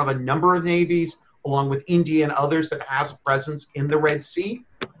 Israel is one of a number of navies, along with India and others, that has a presence in the Red Sea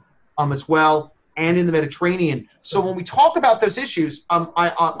as well, and in the Mediterranean. So when we talk about those issues,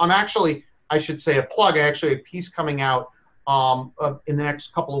 I should say a plug. I actually have a piece coming out in the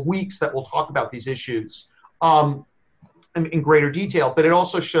next couple of weeks that will talk about these issues in greater detail, but it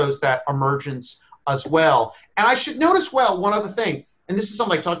also shows that emergence as well. And I should note as well one other thing, and this is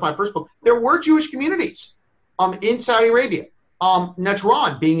something I talked about in my first book. There were Jewish communities in Saudi Arabia.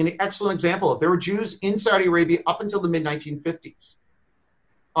 Najran being an excellent example of. There were Jews in Saudi Arabia up until the mid-1950s.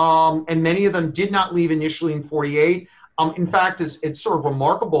 And many of them did not leave initially in 48. In fact, it's sort of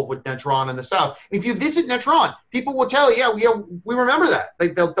remarkable with Najran in the south. If you visit Najran, people will tell you, yeah, we remember that.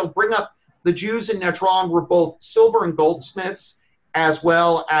 They'll bring up the Jews in Najran were both silver and goldsmiths as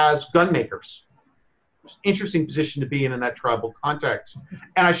well as gun makers. It's an interesting position to be in that tribal context.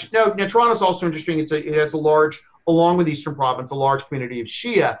 And I should note, Najran is also interesting. It has a large, along with Eastern Province, a large community of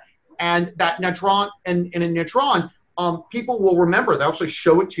Shia. And that Najran, and in Najran, people will remember. They actually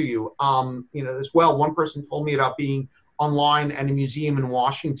show it to you, as well. One person told me about being online at a museum in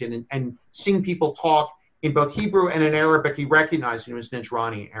Washington and seeing people talk in both Hebrew and in Arabic. He recognized it was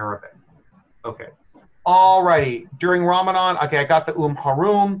Najrani Arabic. Okay. All righty. During Ramadan, okay, I got the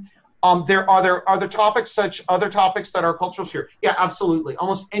Harum. Are there other topics that are cultural here? Yeah, absolutely.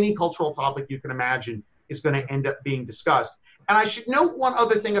 Almost any cultural topic you can imagine is going to end up being discussed. And I should note one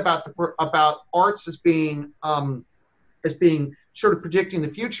other thing about arts as being sort of predicting the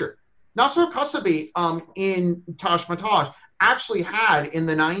future. Nasser Kasabi in Taj Mahal actually had in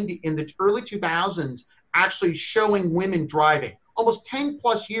the early 2000s actually showing women driving. Almost 10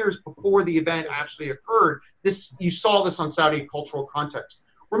 plus years before the event actually occurred, you saw this on Saudi cultural context.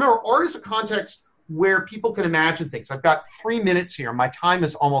 Remember, art is a context where people can imagine things. I've got 3 minutes here. My time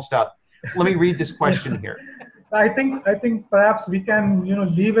is almost up. Let me read this question here. I think perhaps we can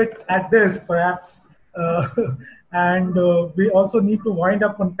leave it at this perhaps, and we also need to wind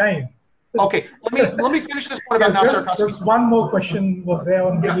up on time. Okay, let me finish this point about Nasser Kasabi. Just one more question was there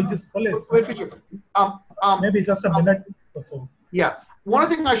on religious police. Maybe just a minute or so. Yeah, one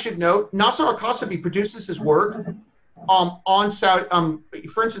thing I should note: Nasser Kasabi produces his work on Saudi.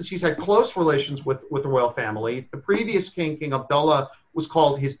 For instance, he's had close relations with the royal family. The previous king, King Abdullah, was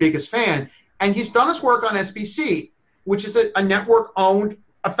called his biggest fan, and he's done his work on SBC, which is a network owned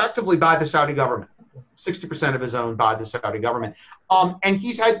effectively by the Saudi government. 60% of it is owned by the Saudi government. And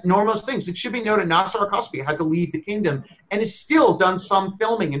he's had enormous things. It should be noted, Nasser Kasabi had to leave the kingdom and has still done some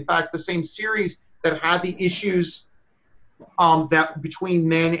filming. In fact, the same series that had the issues that between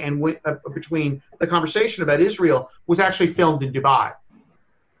men and between the conversation about Israel was actually filmed in Dubai.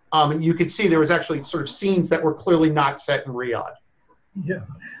 And you could see there was actually sort of scenes that were clearly not set in Riyadh. Yeah.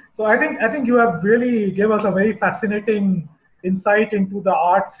 So I think you have really given us a very fascinating insight into the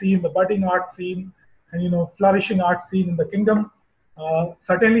art scene, the budding art scene, and flourishing art scene in the kingdom.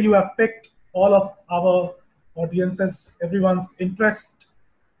 Certainly, you have picked all of our audiences, everyone's interest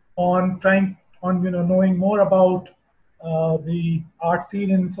on knowing more about the art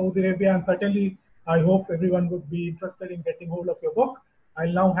scene in Saudi Arabia, and certainly I hope everyone would be interested in getting hold of your book.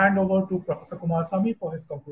 I'll now hand over to Professor Coomarasamy for his conclusion.